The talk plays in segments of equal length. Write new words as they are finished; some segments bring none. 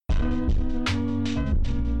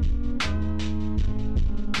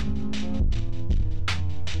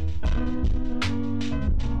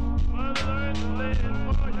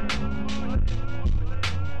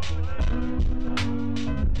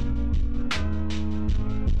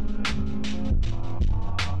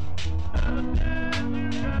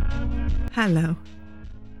Hello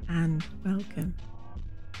and welcome.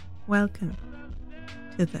 Welcome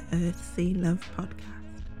to the Earth Sea Love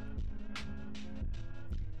podcast.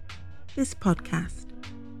 This podcast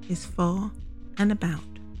is for and about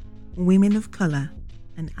women of colour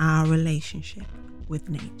and our relationship with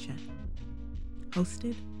nature.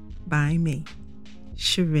 Hosted by me,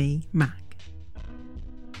 Sheree Mack.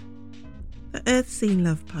 The Earth Sea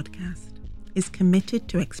Love podcast is committed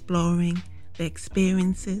to exploring the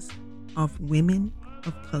experiences of women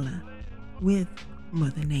of colour with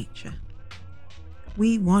Mother Nature.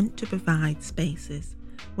 We want to provide spaces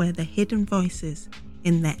where the hidden voices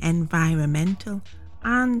in the environmental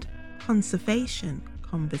and conservation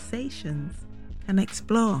conversations can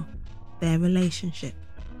explore their relationship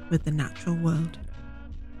with the natural world.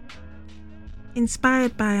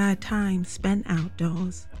 Inspired by our time spent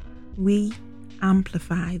outdoors, we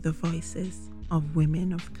amplify the voices of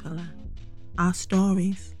women of colour, our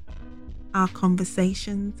stories, our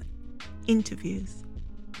conversations, interviews,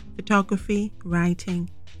 photography, writing,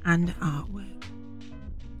 and artwork.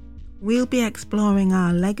 We'll be exploring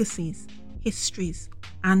our legacies, histories,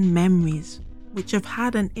 and memories which have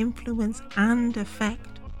had an influence and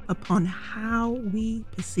effect upon how we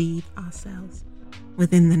perceive ourselves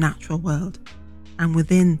within the natural world and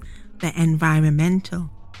within the environmental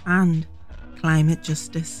and climate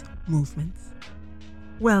justice movements.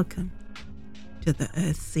 Welcome to the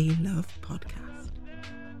Earth Sea Love podcast.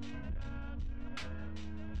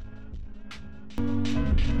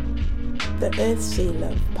 The Earth Sea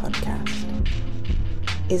Love podcast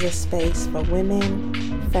is a space for women,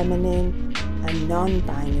 feminine, and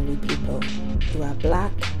non-binary people who are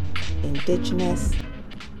Black, Indigenous,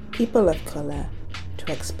 people of colour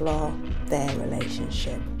to explore their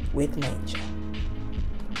relationship with nature.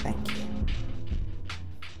 Thank you.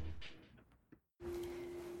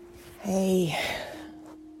 Hey,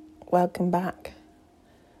 welcome back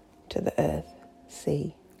to the Earth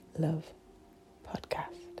Sea Love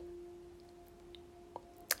podcast.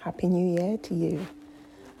 Happy New Year to you.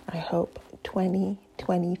 I hope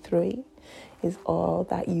 2023 is all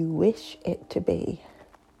that you wish it to be.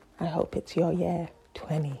 I hope it's your year,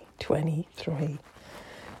 2023.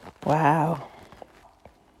 Wow.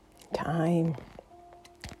 Time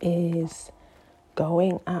is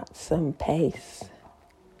going at some pace.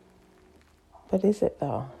 But is it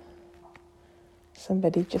though?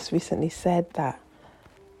 Somebody just recently said that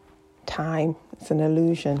time is an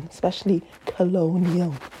illusion, especially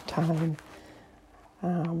colonial time.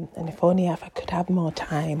 And if only if I could have more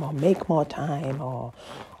time or make more time or,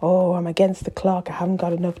 oh, I'm against the clock, I haven't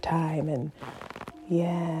got enough time. And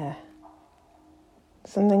yeah,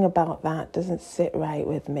 something about that doesn't sit right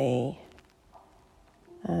with me.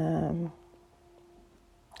 And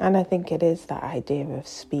I think it is that idea of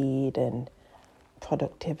speed and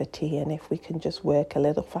productivity, and if we can just work a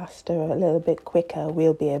little faster, a little bit quicker,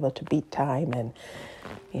 we'll be able to beat time and,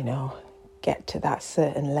 get to that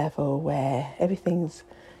certain level where everything's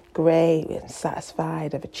great and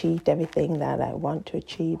satisfied. I've achieved everything that I want to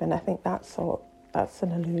achieve, and I think that's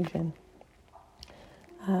an illusion.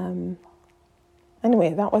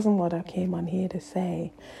 Anyway, that wasn't what I came on here to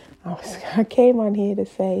say. I came on here to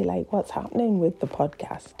say, what's happening with the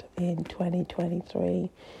podcast in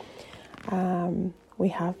 2023. We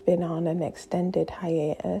have been on an extended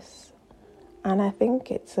hiatus, and I think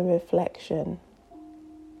it's a reflection,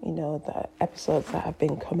 the episodes that have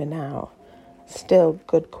been coming out, still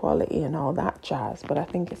good quality and all that jazz, but I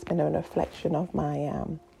think it's been a reflection of my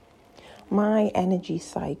energy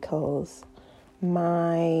cycles,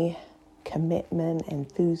 my commitment,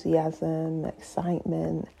 enthusiasm,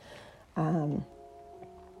 excitement,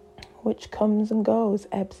 which comes and goes,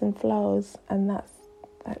 ebbs and flows, and that's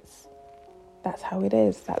how it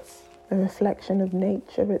is. That's a reflection of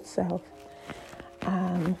nature itself.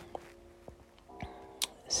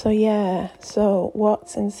 So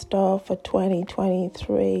what's in store for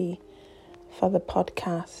 2023 for the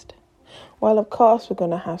podcast? Well, of course, we're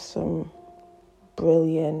going to have some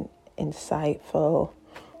brilliant, insightful,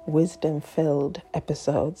 wisdom-filled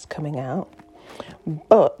episodes coming out.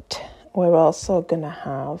 But we're also going to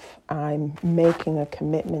have, I'm making a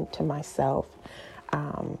commitment to myself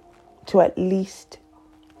to at least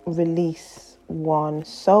release one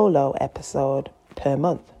solo episode per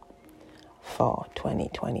month for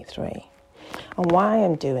 2023. And why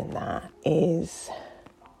I'm doing that is,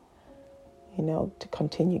 to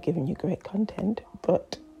continue giving you great content,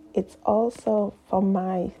 but it's also for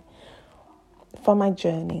my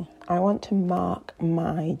journey. I want to mark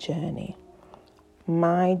my journey,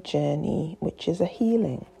 which is a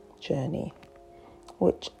healing journey,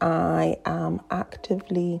 which I am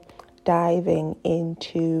actively diving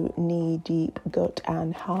into knee deep, gut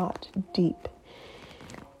and heart deep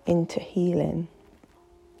into healing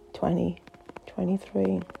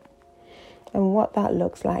 2023. And what that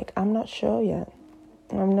looks like, I'm not sure yet.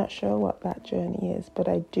 I'm not sure what that journey is, but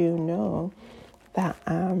I do know that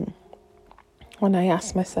when I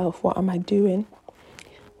ask myself, what am I doing?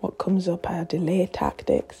 What comes up are delay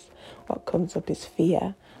tactics. What comes up is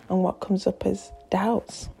fear. And what comes up is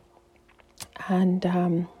doubts. And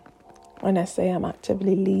when I say I'm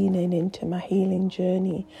actively leaning into my healing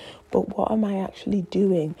journey, but what am I actually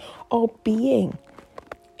doing or being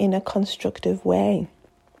in a constructive way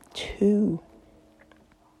to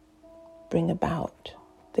bring about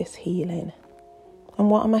this healing? And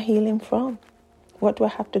what am I healing from? What do I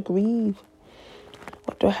have to grieve?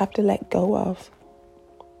 What do I have to let go of?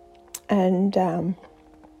 And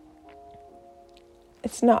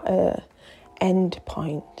it's not a end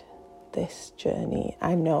point, this journey.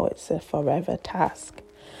 I know it's a forever task.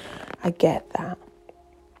 I get that.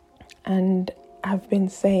 And I've been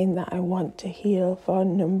saying that I want to heal for a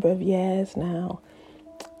number of years now.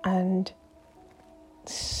 And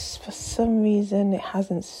for some reason it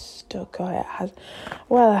hasn't stuck, or it has.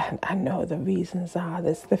 Well, I know the reasons are.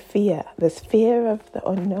 There's the fear. There's fear of the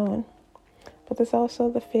unknown. But there's also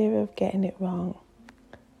the fear of getting it wrong.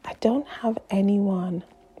 I don't have anyone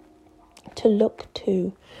to look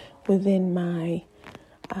to within my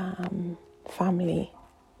family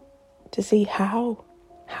to see how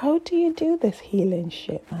do you do this healing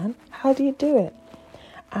shit, man? How do you do it?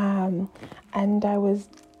 And I was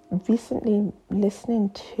recently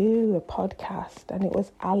listening to a podcast, and it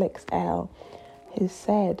was Alex Elle who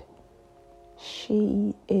said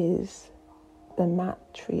she is the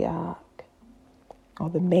matriarch or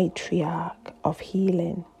the matriarch of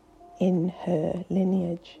healing in her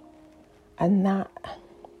lineage. And that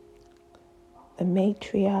the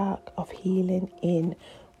matriarch of healing in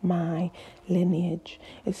my lineage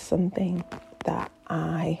is something that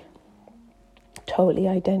I totally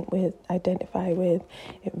identify with.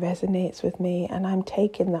 It resonates with me, and I'm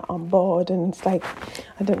taking that on board. And it's like,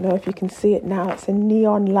 I don't know if you can see it now, it's in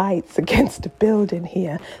neon lights against a building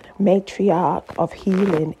here. Matriarch of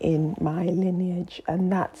healing in my lineage.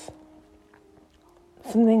 And that's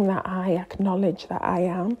something that I acknowledge that I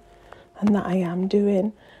am and that I am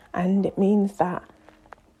doing. And it means that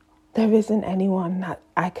there isn't anyone that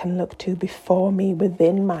I can look to before me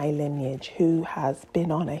within my lineage who has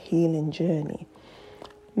been on a healing journey.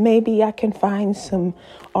 Maybe I can find some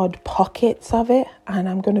odd pockets of it, and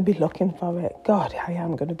I'm going to be looking for it. God, I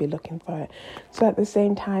am going to be looking for it. So at the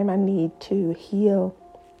same time, I need to heal,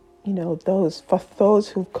 those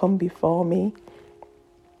who've come before me,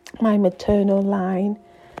 my maternal line,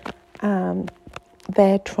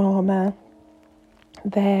 their trauma,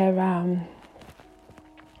 their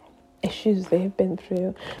issues they've been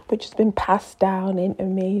through, which has been passed down into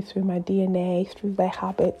me through my DNA, through their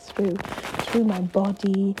habits, through my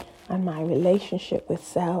body and my relationship with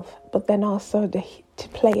self, but then also to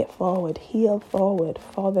play it forward, heal forward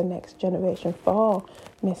for the next generation, for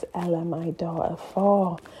Miss Ella, my daughter,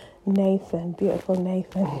 for Nathan, beautiful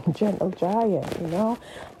Nathan, gentle giant,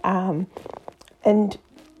 and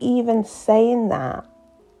even saying that,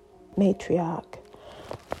 matriarch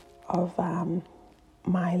of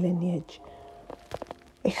my lineage,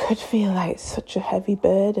 it could feel like such a heavy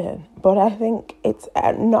burden, but I think it's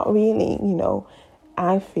not really.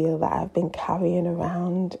 I feel that I've been carrying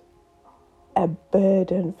around a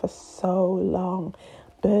burden for so long,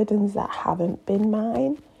 burdens that haven't been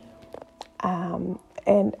mine,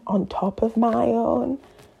 and on top of my own.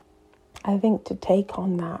 I think to take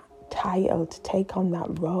on that title, to take on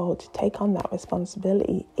that role, to take on that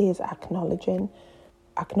responsibility is acknowledging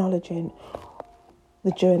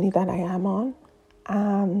the journey that I am on,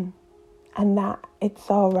 and that it's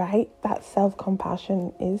all right. That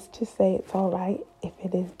self-compassion is to say it's all right if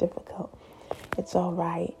it is difficult. It's all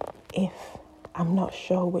right if I'm not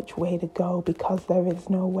sure which way to go, because there is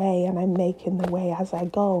no way and I'm making the way as I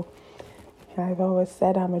go. I've always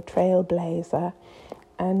said I'm a trailblazer,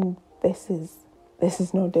 and this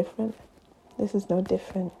is no different. This is no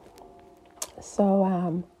different. So,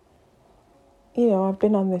 I've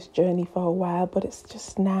been on this journey for a while, but it's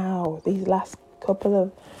just now, these last couple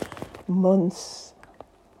of months,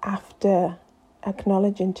 after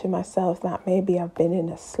acknowledging to myself that maybe I've been in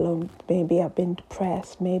a slump, maybe I've been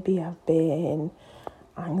depressed, maybe I've been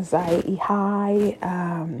anxiety high,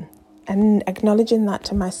 and acknowledging that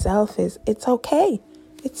to myself is, it's okay,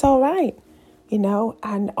 it's all right,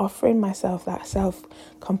 and offering myself that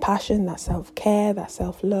self-compassion, that self-care, that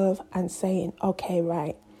self-love, and saying, okay,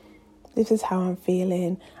 right, This is how I'm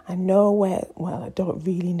feeling. I know I don't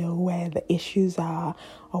really know where the issues are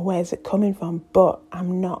or where's it coming from, but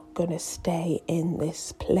I'm not going to stay in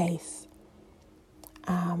this place.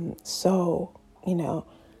 So,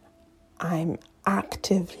 I'm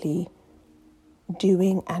actively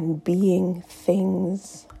doing and being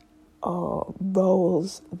things or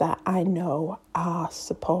roles that I know are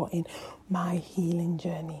supporting my healing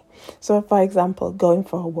journey. So, for example, going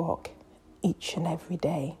for a walk each and every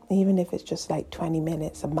day, even if it's just like 20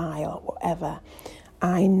 minutes, a mile, or whatever,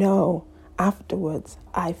 I know afterwards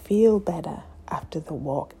I feel better after the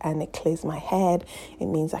walk and it clears my head. It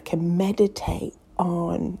means I can meditate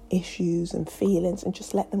on issues and feelings and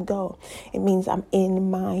just let them go. It means I'm in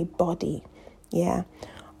my body. Yeah.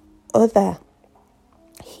 Other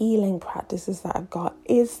healing practices that I've got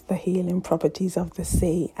is the healing properties of the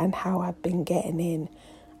sea and how I've been getting in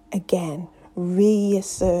again,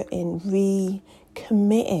 reasserting,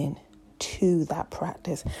 recommitting to that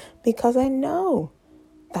practice because I know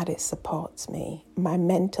that it supports me, my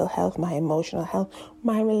mental health, my emotional health,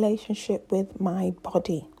 my relationship with my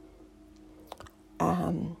body.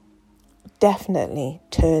 Definitely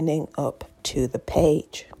turning up to the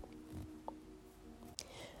page.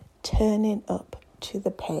 Turning up to the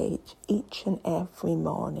page each and every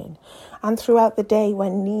morning and throughout the day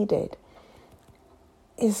when needed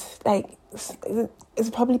is it's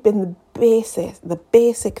probably been the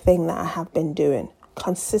basic thing that I have been doing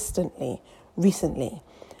consistently recently.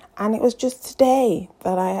 And it was just today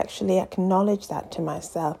that I actually acknowledged that to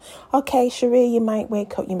myself. Okay, Sheree, you might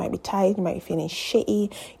wake up, you might be tired, you might be feeling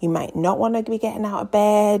shitty, you might not want to be getting out of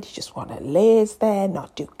bed, you just want to laze there,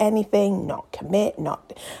 not do anything, not commit,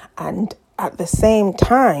 and at the same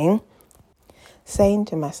time, saying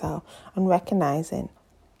to myself and recognizing,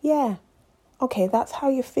 yeah, okay, that's how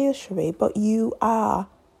you feel, Sheree, but you are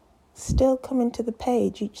still coming to the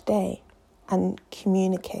page each day and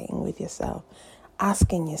communicating with yourself,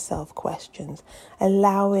 asking yourself questions,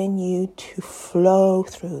 allowing you to flow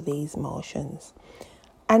through these motions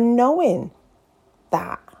and knowing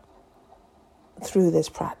that through this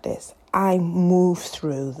practice, I move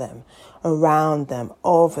through them, around them,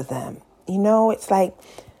 over them. It's like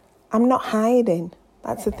I'm not hiding.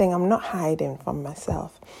 That's the thing. I'm not hiding from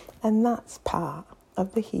myself. And that's part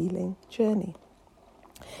of the healing journey.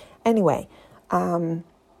 Anyway,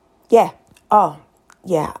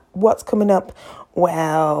 what's coming up?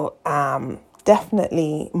 Well,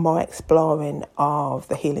 definitely more exploring of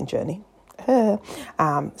the healing journey.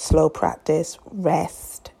 Slow practice,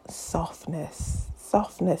 rest, softness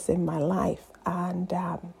in my life. And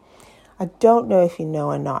I don't know if you know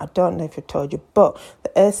or not, I don't know if I told you, but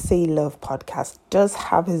the Earth Sea Love podcast does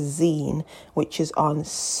have a zine, which is on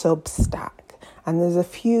Substack. And there's a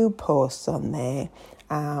few posts on there,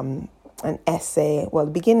 an essay, the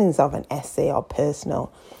beginnings of an essay or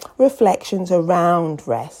personal reflections around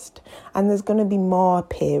rest. And there's going to be more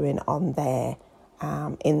appearing on there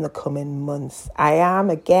in the coming months. I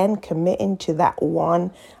am again committing to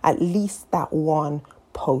at least that one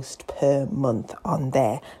post per month on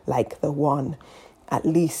there, like at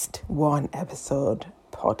least one episode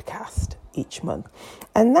podcast each month.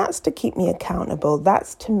 And that's to keep me accountable.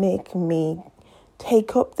 That's to make me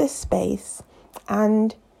take up this space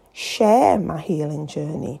and share my healing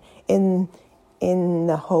journey in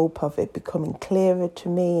the hope of it becoming clearer to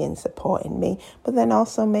me and supporting me, but then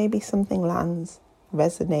also maybe something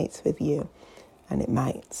resonates with you and it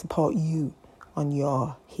might support you on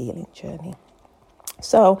your healing journey.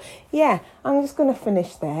 So, I'm just going to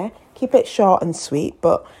finish there. Keep it short and sweet,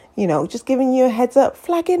 but, just giving you a heads up,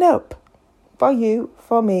 flagging up for you,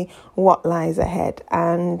 for me, what lies ahead.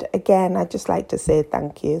 And again, I'd just like to say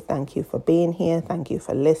thank you. Thank you for being here. Thank you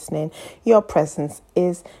for listening. Your presence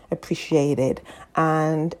is appreciated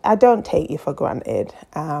and I don't take you for granted.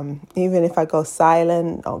 Even if I go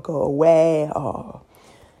silent or go away or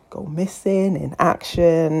go missing in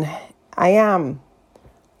action, I am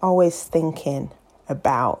always thinking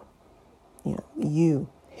about, you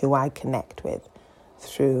who I connect with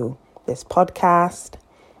through this podcast,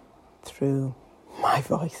 through my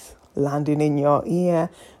voice landing in your ear,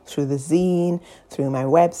 through the zine, through my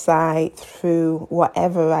website, through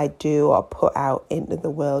whatever I do or put out into the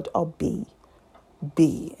world or be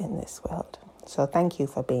in this world. So thank you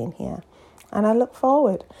for being here. And I look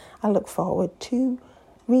forward to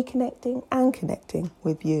reconnecting and connecting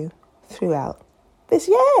with you throughout this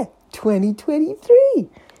year, 2023.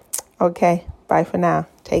 Okay, bye for now.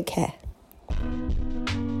 Take care.